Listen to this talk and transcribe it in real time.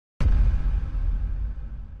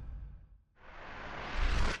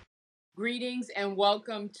Greetings and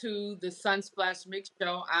welcome to the Sunsplash Mix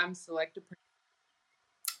Show. I'm Selector Prince.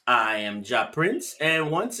 I am Ja Prince,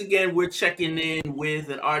 and once again, we're checking in with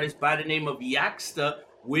an artist by the name of Yaksta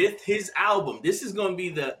with his album. This is going to be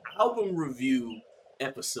the album review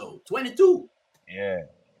episode 22. Yeah.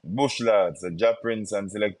 Bush Lads, the Ja Prince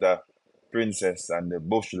and Selector Princess and the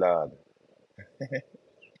Bush Lad.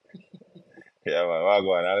 Yeah, man. What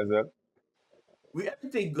going on, Alice? We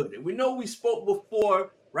everything good. We know we spoke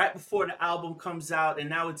before, right before the album comes out, and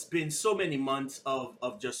now it's been so many months of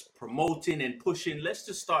just promoting and pushing. Let's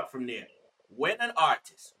just start from there. When an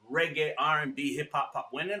artist, reggae, R&B, hip hop, pop,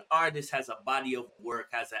 when an artist has a body of work,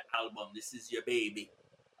 has an album, this is your baby.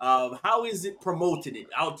 How is it promoting it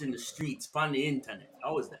out in the streets, on the internet?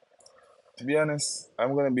 How is that? To be honest,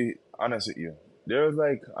 I'm gonna be honest with you. There's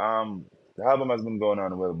like the album has been going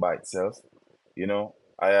on well by itself. You know,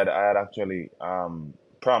 I had actually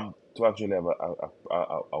prompt to actually have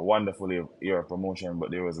a wonderful year of promotion, but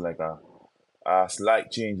there was like a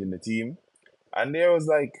slight change in the team. And there was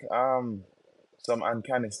like some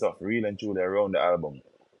uncanny stuff real and truly around the album.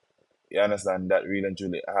 You understand that really and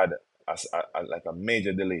truly had like a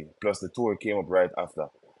major delay. Plus the tour came up right after.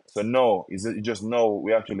 So no, is it just no?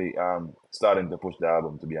 We actually starting to push the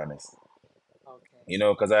album, to be honest. Okay. You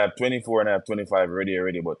know, because I have 24 and I have 25 ready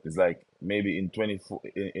already, but it's like maybe in 24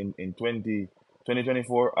 in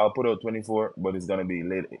 2024 I'll put out 24, but it's gonna be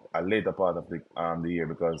a later part of the year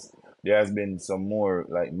because there has been some more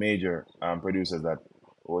like major producers that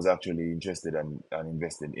was actually interested and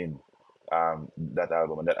invested in that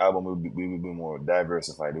album, and that album will be more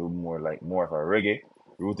diversified. It will be more like more of a reggae,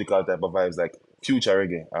 rootical type of vibes, like future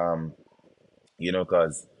reggae. You know,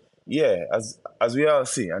 cause yeah, as we all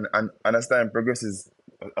see, and as time progresses,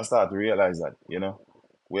 I start to realize that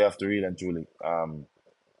we have to really and truly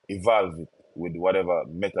evolve it with whatever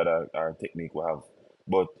method or technique we have.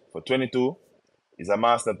 But for 22, it's a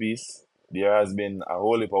masterpiece. There has been a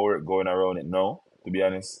whole heap of work going around it now, to be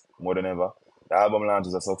honest, more than ever. The album launch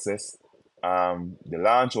was a success. The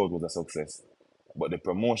launch out was a success, but the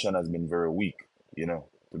promotion has been very weak, to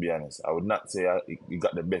be honest. I would not say it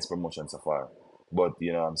got the best promotion so far, but,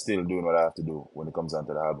 I'm still doing what I have to do when it comes down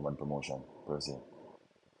to the album and promotion, per se.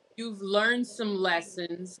 You've learned some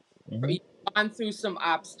lessons, hmm you've gone through some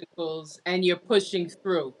obstacles, and you're pushing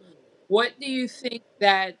through. What do you think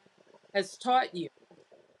that has taught you?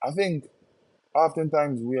 I think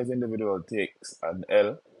oftentimes we as individuals takes an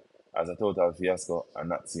L as a total fiasco and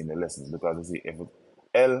not seeing the lessons because you see, if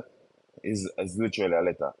L is literally a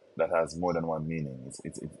letter that has more than one meaning.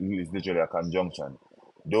 It's literally a conjunction.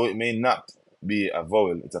 Though it may not be a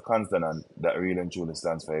vowel, it's a consonant that really and truly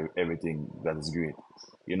stands for everything that is great.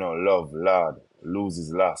 Love, lord, lose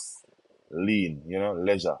is lost, lean,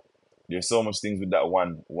 leisure. There's so much things with that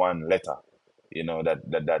one letter,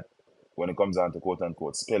 that when it comes down to quote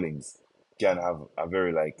unquote spellings, can have a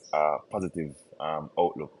very like positive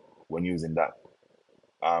outlook when using that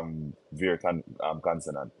very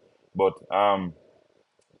consonant. But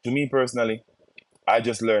to me personally, I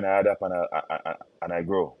just learn, I adapt, and I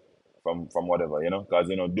grow from whatever, because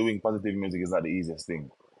doing positive music is not the easiest thing.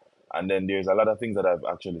 And then there's a lot of things that I've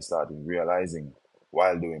actually started realizing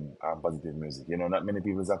while doing positive music. Not many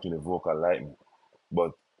people is actually vocal like me,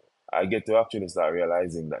 but I get to actually start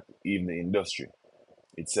realizing that even the industry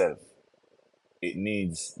itself,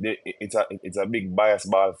 it's a big bias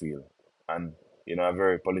ball field, and a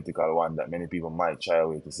very political one that many people might shy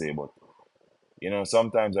away to say, but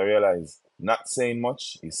sometimes I realize not saying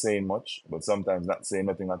much is saying much, but sometimes not saying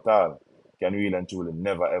nothing at all can really and truly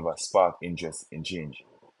never ever spark interest in change.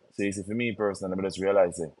 So you see, for me personally, I just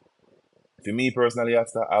realize it. For me personally,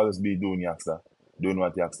 Yaksta, I'll just be doing Yaksta, doing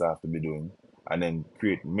what Yaksta have to be doing, and then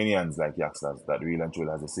create minions like Yakstas that really and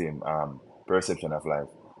truly has the same perception of life.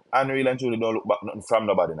 And really and truly don't look back nothing from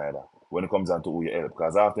nobody neither when it comes down to who you help.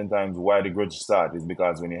 Because oftentimes why the grudge start is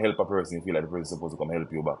because when you help a person, you feel like the person is supposed to come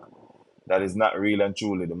help you back. That is not real and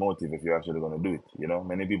truly the motive if you're actually going to do it.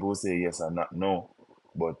 Many people will say yes and not no.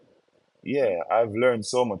 But yeah, I've learned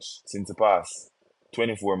so much since the past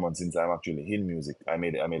 24 months since I'm actually in music. I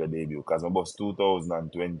made a debut because my boss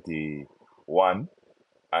 2021,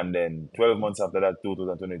 and then 12 months after that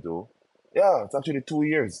 2022. Yeah, it's actually 2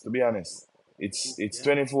 years to be honest. It's Yeah.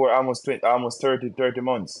 24, almost 20, almost 30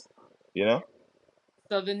 months. You know?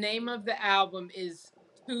 So the name of the album is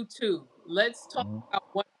Tutu. Let's talk Mhm. about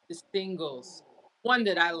one of the singles, one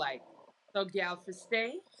that I like. So Gal for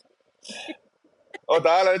Stay. Oh, the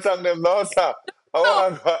highlight song them now, sir. Oh, Oh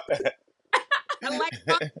my god. I like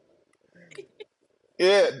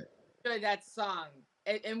Yeah, enjoy that song.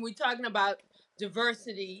 And we're talking about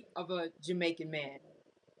diversity of a Jamaican man.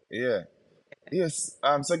 yeah. Yes,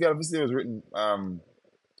 so girl, this was written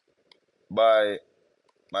by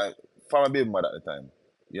my former baby mother at the time.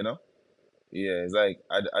 You know? Yeah, it's like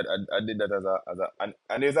I did that as a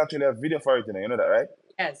and there's actually a video for it, you know that, right?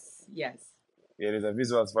 Yes, yes. Yeah, there's a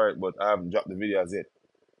visuals for it, but I haven't dropped the video as yet.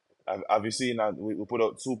 Have you seen that we put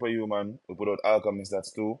out Superhuman, we put out Alchemist,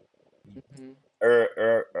 that's two. Hmm.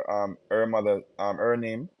 Her mother, her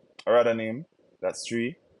name, her other name, that's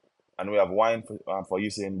three. And we have Wine for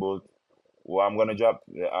Usain Bolt. Well, I'm gonna drop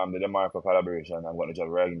the Demarco collaboration. I'm gonna drop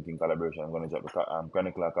Rygin King collaboration. I'm gonna drop the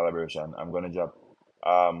Chronicler collaboration. I'm gonna drop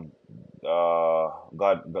um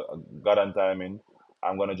God and Timing.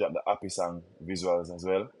 I'm gonna drop the Happy Song visuals as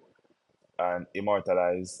well and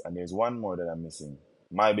Immortalize. And there's one more that I'm missing.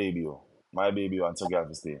 My Baby and So Girl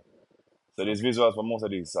to Stay. So there's Okay. visuals for most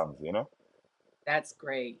of these songs, you know? That's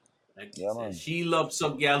great. Like you Yeah, said, man. she loves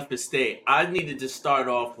some gal for stay. I needed to start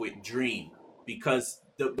off with Dream because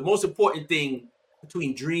the most important thing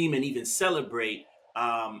between Dream and even Celebrate,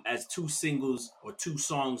 as two singles or two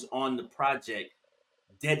songs on the project,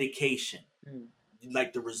 dedication. Mm.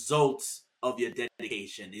 Like the results of your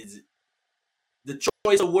dedication is the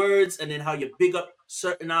choice of words and then how you big up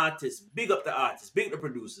certain artists, big up the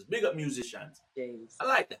producers, big up musicians. James. I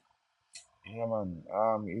like that. Yeah, man.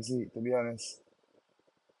 You see, to be honest,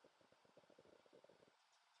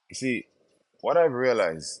 you see, what I've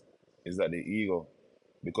realized is that the ego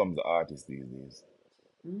becomes the artist these days.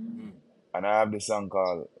 Mm. Mm, And I have this song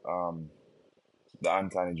called The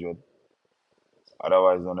Uncanny Dread,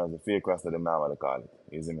 otherwise known as the Fake Rasta, them now what they call it.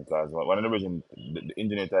 You see me? Because one of the original, the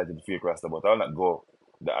engineer titled the Fake Rasta, but I'll not go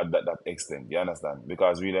that extent, you understand?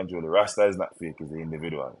 Because really and truly, right. Rasta is not fake, it's the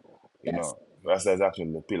individual. You Yes. know, Rasta is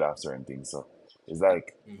actually the pillar of certain things. So it's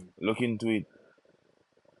like, Mm, look into it,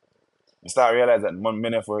 you start realize that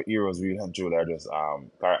many of our heroes really and truly are just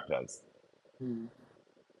characters. Mm.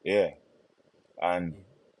 Yeah. And mm,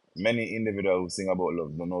 many individuals who sing about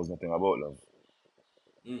love don't know nothing about love.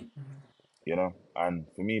 mm, Mm. You know. And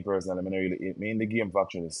for me personally, I mean, really, me in the game for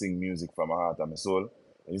actually sing music from my heart and my soul.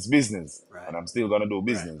 It's business, right. and I'm still gonna do Right.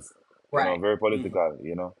 business. You know, Right. very Mm, political.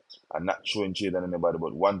 You know, and not showing shade on anybody.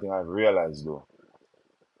 But one thing I've realized though,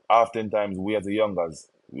 oftentimes we as the youngers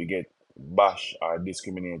we get bashed or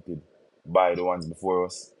discriminated by the ones before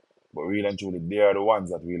us, but really and truly they are the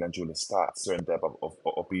ones that really and truly start certain type of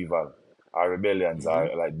upheaval or rebellions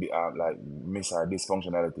mm-hmm. or like miss or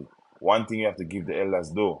dysfunctionality. One thing you have to give the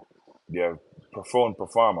elders though, they are profound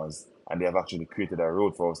performers and they have actually created a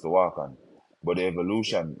road for us to walk on. But the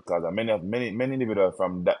Yeah. evolution, because many individuals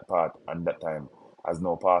from that part and that time has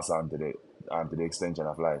now passed on to the extension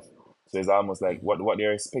of life. So it's almost like Mm-hmm. what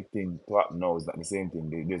they're expecting to happen now is not the same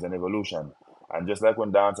thing. There's an evolution. And just like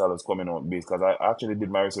when dancehall was coming out, because I actually did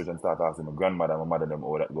my research and started asking my grandmother and my mother them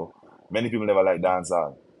all that go. Many people never like Mm,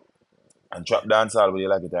 dancehall. And trap yeah. dancehall, where you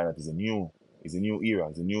like it or not, is a new era,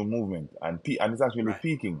 it's a new movement, and it's actually Right.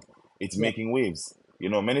 peaking. It's Yeah. making waves. You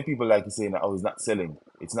know, many people like to say that oh, it's not selling.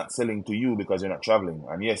 It's not selling to you because you're not traveling.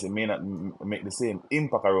 And yes, it may not make the same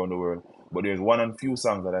impact around the world, but there's one and few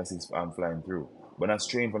songs that I see flying through. But that's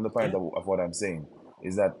strange from the point Yeah. of what I'm saying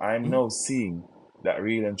is that I'm Mm-hmm. now seeing that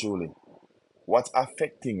real and truly what's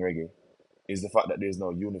affecting reggae is the fact that there's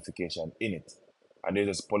no unification in it. And there's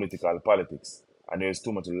just political politics. And there's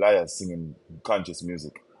too much liars singing conscious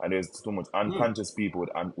music. And there's too much Mm, unconscious people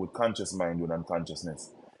with conscious mind with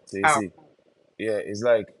unconsciousness. So you Power. see, yeah, it's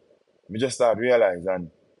like we just start realize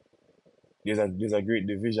and there's a great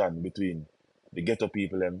division between the ghetto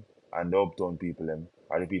people them and the uptown people them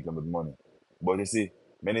or the people with money. But you see,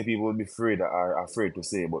 many people will be afraid are afraid to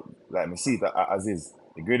say, but like me see it as is.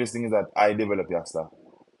 The greatest thing is that I develop Yaksta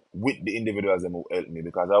with the individuals them who help me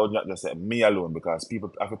because I would not just say me alone because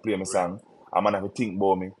people have to play my right. song. I'm gonna have to think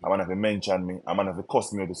about me. I'm gonna have to mention me. I'm gonna have to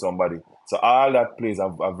cuss me to somebody. So all that plays a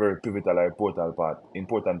very pivotal or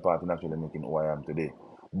important part in actually making who I am today.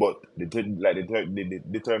 But the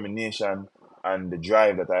determination and the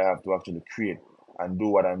drive that I have to actually create and do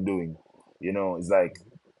what I'm doing, you know, it's like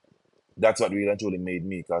that's what really and truly made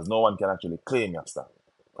me because no one can actually claim Yaksta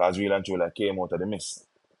because really and truly I came out of the mist,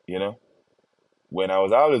 you know when I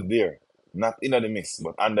was always there, not in the mist,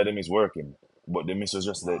 but under the mist working. But the mist was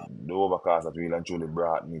just Wow. the overcast that really and truly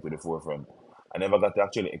brought me to the forefront. I never got to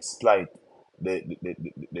actually exploit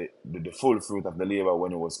the full fruit of the labor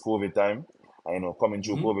when it was COVID time. And coming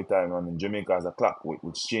through Mm-hmm. COVID time and in Jamaica as a clock,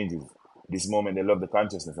 which changes. This moment they love the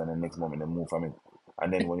consciousness, and the next moment they move from it.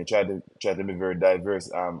 And then when you try to be very diverse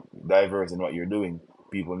in what you're doing,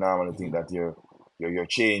 people normally think Mm-hmm. that you're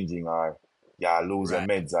changing or lose your Right.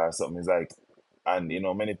 meds or something. It's like and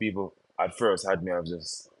many people at first had me as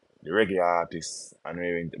just the reggae artist,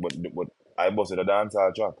 and but I busted a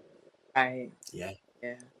dancehall track. Right. Yeah.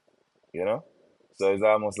 Yeah. you know. So it's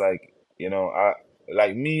almost like,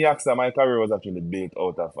 like me, Yaksta, my career was actually built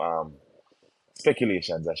out of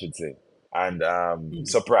speculations, I should say, and Mhm.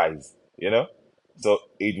 surprise, So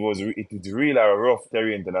it was really a rough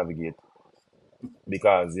terrain to navigate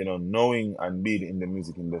because knowing and being in the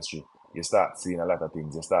music industry, you start seeing a lot of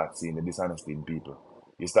things. You start seeing the dishonesty in people.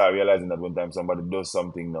 You start realizing that when time somebody does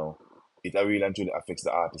something now, it really and truly affects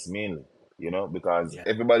the artist mainly, because Yeah.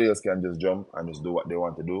 everybody else can just jump and just do what they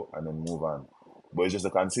want to do and then move on. But it's just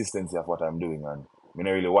the consistency of what I'm doing, and me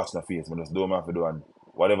not really watch my face. Me just do what I have to do, and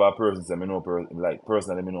whatever a person say, me know like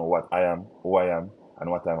personally, me know what I am, who I am,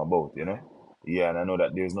 and what I'm about. Right. Yeah, and I know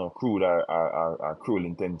that there's no cruel or cruel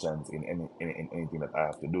intentions in anything that I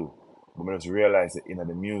have to do. But I just realize that in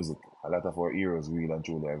the music, a lot of our heroes really and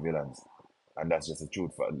truly are villains. And that's just the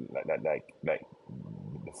truth for like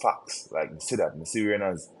the facts. Like see that, the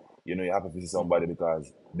Syrians, you're happy to see Mhm. somebody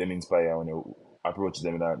because them inspire when you approach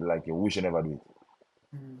them like you wish you never do it.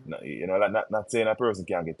 Mhm. Like not saying a person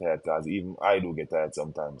can't get tired because even I do get tired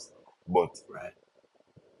sometimes. But Right.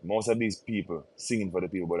 most of these people singing for the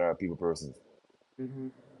people, but they are people persons.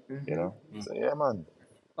 Mhm. You Mhm. know? So Mhm. yeah, man.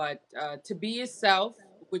 But to be yourself,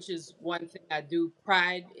 which is one thing I do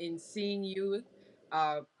pride in seeing you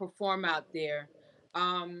perform out there.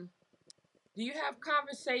 Um, do you have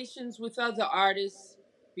conversations with other artists?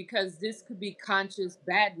 Because this could be conscious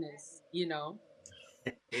badness, you know?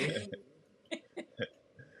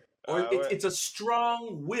 Or it's Well, it's a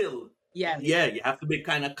strong will, and Yes. yeah, you have to be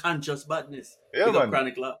kind of conscious badness. yeah, Big up man.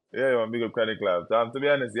 Chronic Love. Yeah, man. Big up Credit Club. To be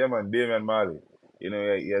honest, yeah, man. Damian Marley. He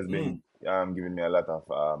has been Mm. giving me a lot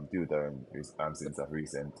of tutoring since of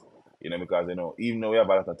recent. Because even though we have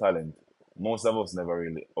a lot of talent, most of us never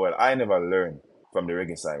really. Well, I never learned from the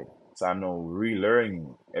reggae side, so I'm now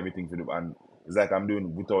relearning everything to do, and it's like I'm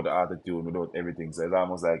doing without the attitude, without everything. So it's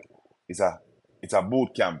almost like it's a it's a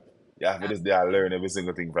boot camp. Yeah, for this day I Yeah. learn every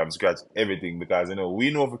single thing from scratch, everything because we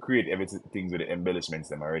know if we create everything with the embellishments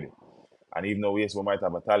them already. And even though yes, we might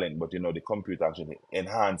have a talent, but the computer actually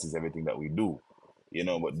enhances everything that we do.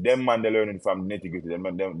 But them man they learning from the nitty gritty.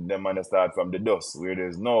 Them man they start from the dust where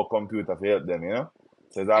there's no computer to help them.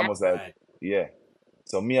 So it's almost like, Right. yeah.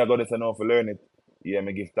 So me I got it enough to learn it. Yeah,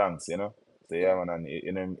 me give thanks. So yeah man, and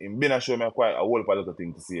in been a show me quite a whole lot of little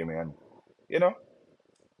thing to see me, and you know.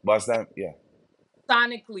 But it's time, yeah.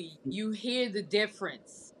 Sonically, you hear the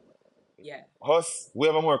difference. Yeah. Us, we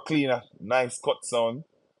have a more cleaner, nice cut sound,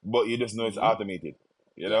 but you just know it's Mm-hmm. automated.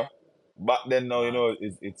 You Yeah. know. Back then, now Wow.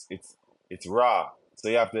 it's raw. So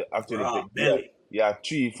you have to actually Raw take belly.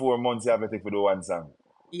 3-4 months you have to take for the one song.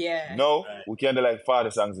 Yeah. No, Right. we can't do like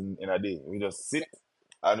 40 songs in a day. We just sit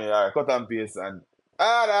and we cut and paste and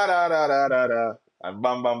da da da da da da and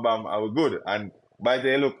bam bam bam and we're good. And by the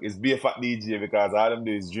way, look, it's be a fat DJ because all them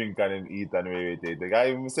do is drink and then eat and everything. The guy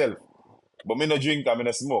himself. But me no drink and me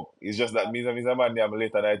no smoke. It's just that me and man I'm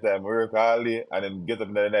late at night time, work all day and then get up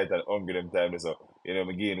in the night and hungry them time. So,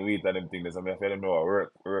 me gain weight and them things. So me feel them know I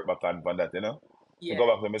work back on that. To go Yeah.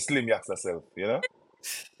 back to my slim Yaksta self. Yeah,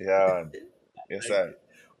 man. Yes, Like sir.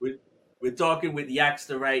 it. We're talking with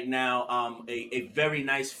Yaksta right now. A very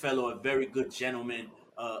nice fellow, a very good gentleman,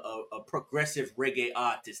 a progressive reggae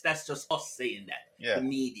artist. That's just us saying that. The Yeah,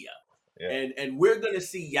 media, yeah. and we're gonna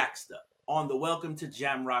see Yaksta on the Welcome to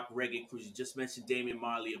Jamrock Reggae Cruise. You just mentioned Damian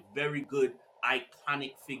Marley, a very good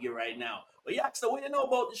iconic figure right now. But Yaksta, what do you know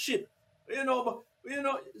about the ship? What do you know about?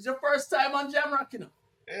 It's your first time on Jamrock.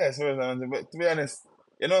 Yeah, so, but to be honest,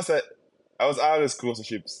 sir, I was always close to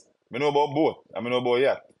ships. I know about boat. I know about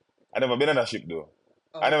yacht. I never been on a ship though.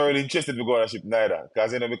 I never Okay. really interested to go on a ship neither.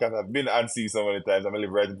 Because I've been on sea so many times. I live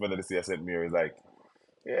right in front of the sea at St. Mary's. Like,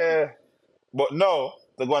 yeah. But now,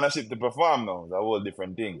 to go on a ship to perform now is a whole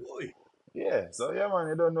different thing. Boy, Yeah, so yeah, man,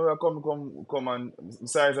 you don't know. I come, and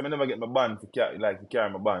besides, I never get my band to carry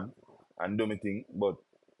my band and do my thing. But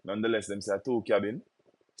nonetheless, them say two cabin,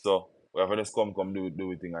 so we have to just come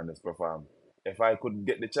do a thing and just perform. If I could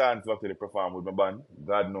get the chance to actually perform with my band,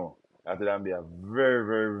 God no, after that be a very,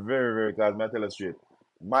 very, very, very. Because I tell you straight,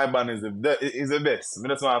 my band is the best. I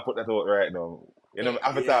just want to put that out right now. Yeah.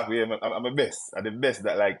 After yeah. talk, yeah, I'm the best. I'm the best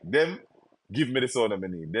that like them give me the sound of I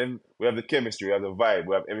need. Then we have the chemistry, we have the vibe,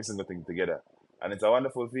 we have every single thing together. And it's a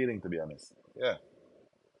wonderful feeling to be honest. Yeah.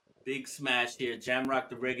 Big smash here, Jamrock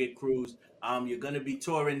the Reggae Cruise. You're gonna be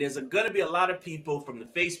touring. There's gonna be a lot of people from the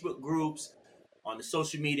Facebook groups, on the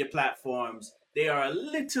social media platforms. They are a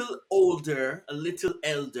little older, a little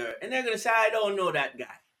elder, and they're gonna say, "I don't know that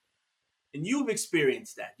guy." And you've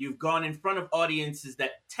experienced that. You've gone in front of audiences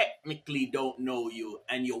that technically don't know you,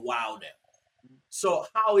 and you wow them. So,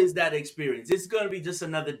 how is that experience? It's gonna be just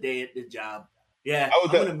another day at the job. Yeah, I would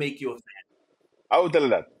I'm tell, gonna make you a I would tell her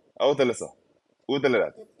that. I would tell her so. Who would tell her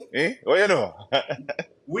that? Eh? What you know?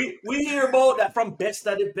 we hear about that from best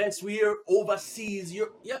of the best. We hear overseas.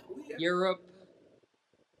 You're yeah, we hear. Europe.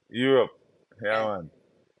 Europe. Yeah, Yeah. man.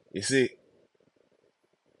 You see,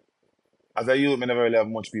 as a youth, I never really have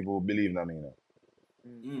much people who believe in me, you know.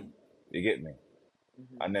 Mm-hmm. Mm, You get me?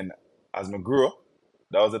 Mm-hmm. And then as I grew up,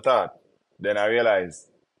 that was the thought. Then I realized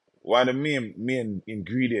one of the main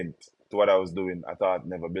ingredient to what I was doing, I thought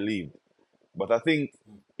never believed. But I think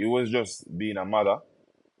mm, it was just being a mother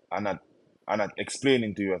and not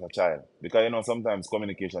explaining to you as a child. Because you know sometimes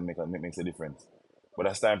communication makes a difference. But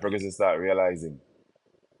as time yeah. progresses, start realizing,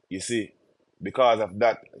 you see, because of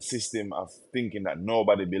that system of thinking that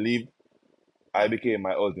nobody believed, I became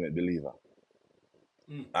my ultimate believer.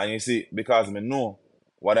 Mm, And you see, because I know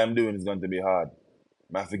what I'm doing is going to be hard,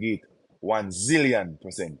 I forget 1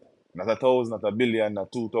 zillion%. Not a thousand, not a billion,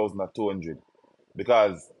 not 2,000, not 200.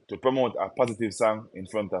 Because to promote a positive song in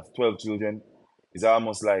front of 12 children is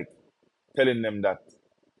almost like telling them that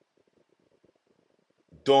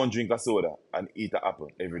don't drink a soda and eat an apple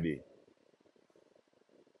every day.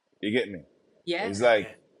 You get me? It's Yeah. like,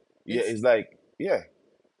 yeah. yeah, It's it's like, yeah.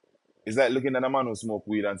 It's like looking at a man who smoke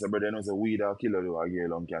weed and say, brother, you know, say weed will kill you or give you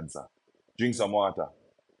lung cancer. Drink mm, some water.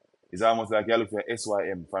 It's almost like you look for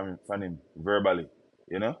SYM from him verbally.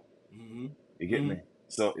 You know? Mm-hmm. You get Mm-hmm. me?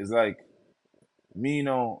 So it's like me you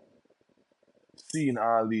know seeing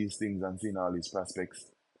all these things and seeing all these prospects,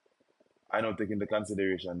 I now take into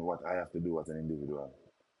consideration what I have to do as an individual.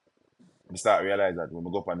 I start realize that when I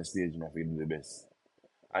go up on the stage, I have to do the best.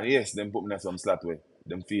 And yes, them put me in some slot way.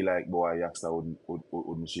 Them feel like boy Yaksta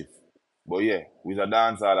wouldn't shift. But yeah, with a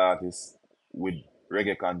dancehall artist with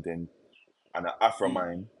reggae content and an Afro Mm,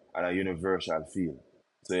 mind and a universal feel.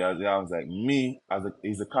 So yeah, it sounds like me as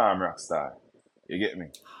he's a calm rock star. You get me?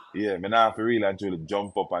 Yeah, me now have to really and truly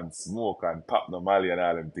jump up and smoke and pop the Mali and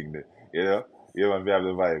all them things there. You know? You want to have the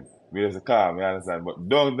vibe. Me just calm, you understand? But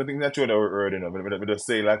don't the thing that you heard, you know, me just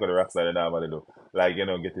say like what the rock star normally do. Like, you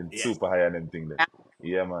know, getting yes. super high and them thing there.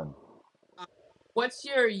 Yeah, man. uh, what's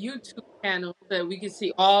your YouTube channel so that we can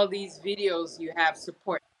see all these videos you have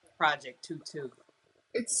supporting Project Tutu?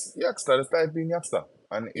 It's Yaksta, just type in Yaksta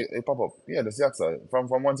and Yeah. it pop up. Yeah, that's Yaksta. From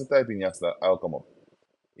once you type in Yaksta, I'll come up.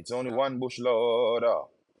 It's only Uh, one bush loader.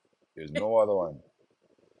 There's no other one.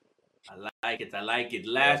 I like it. I like it.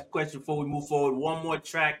 Yeah. Last question before we move forward. One more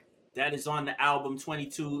track that is on the album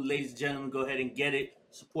 22. Ladies and gentlemen, go ahead and get it.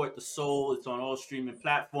 Support the soul. It's on all streaming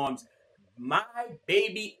platforms. My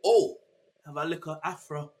baby. Oh, have a look at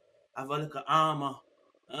Afro. Have a look at armor.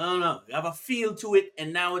 I don't know. Have a feel to it.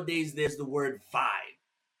 And nowadays, there's the word vibe.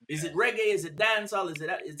 Is it reggae? Is it dancehall? Is it?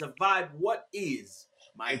 It's a vibe. What is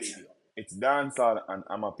my It's baby? it's dancehall and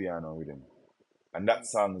amapiano rhythm. And that mm,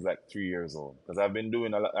 song is like 3 years old. Because I've been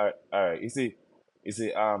doing a lot. All right. You see,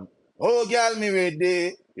 oh girl me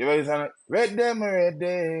ready. You ready song? Ready me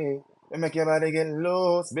ready. You make your body get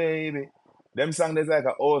loose, baby. Them song there's like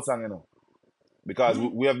an old song, you know. Because we,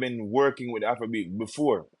 Hmm? we have been working with Afrobeat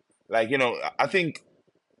before. Like, you know, I think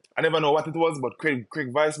I never know what it was, but Craig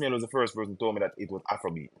Weissmail was the first person who told me that it was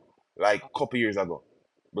Afrobeat. Like a couple years ago.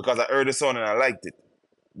 Because I heard the song and I liked it.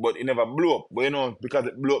 But it never blew up. But you know, because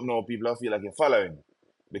it blew up now, people feel like you're following.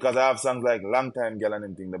 Because I have songs like Long Time Girl and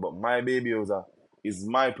everything, but My Baby is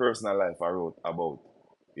my personal life I wrote about,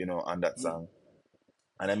 you know, on that Hmm. song.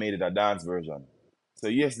 And I made it a dance version. So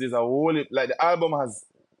yes, there's a whole like the album has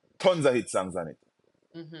tons of hit songs on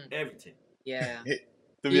mm-hmm. Everything. Yeah. it.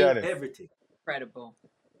 To be It's honest, Everything. incredible.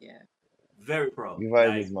 Yeah. Very proud. the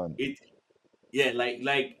vibe is Like man. it. Yeah,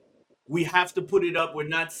 like we have to put it up. We're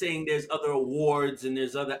not saying there's other awards and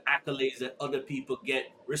there's other accolades that other people get.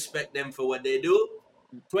 Respect them for what they do.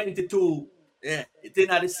 22, yeah, it's in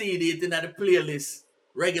the CD, it's in the playlist,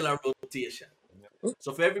 regular rotation.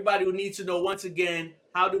 So for everybody who needs to know, once again,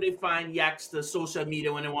 how do they find Yaksta social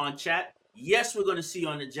media when they want to chat? Yes, we're gonna see you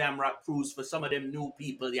on the Jamrock cruise for some of them new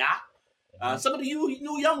people, yeah. Some of the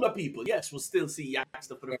new younger people, yes, we'll still see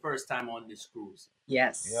Yaksta for the Yeah. first time on this cruise. Yeah,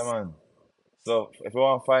 Yes. man. So if you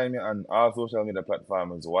want to find me on all social media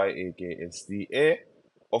platforms, YAKSTA,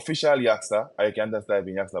 official Yaksta, or you can just type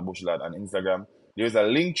in Yaksta Bushlad on Instagram. There's a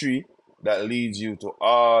link tree that leads you to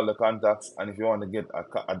all the contacts. And if you want to get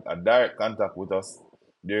a direct contact with us,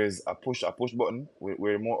 there's a push button with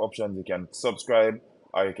more options. You can subscribe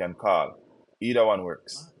or you can call. Either one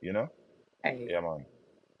works, you know? Hey. Yeah, man.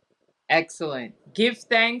 Excellent. Give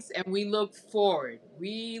thanks, and we look forward.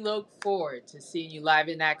 We look forward to seeing you live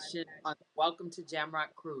in action on Welcome to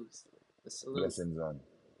Jamrock Cruise. The salute. Blessings, man.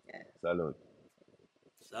 Yeah. Salute.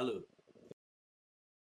 Salute.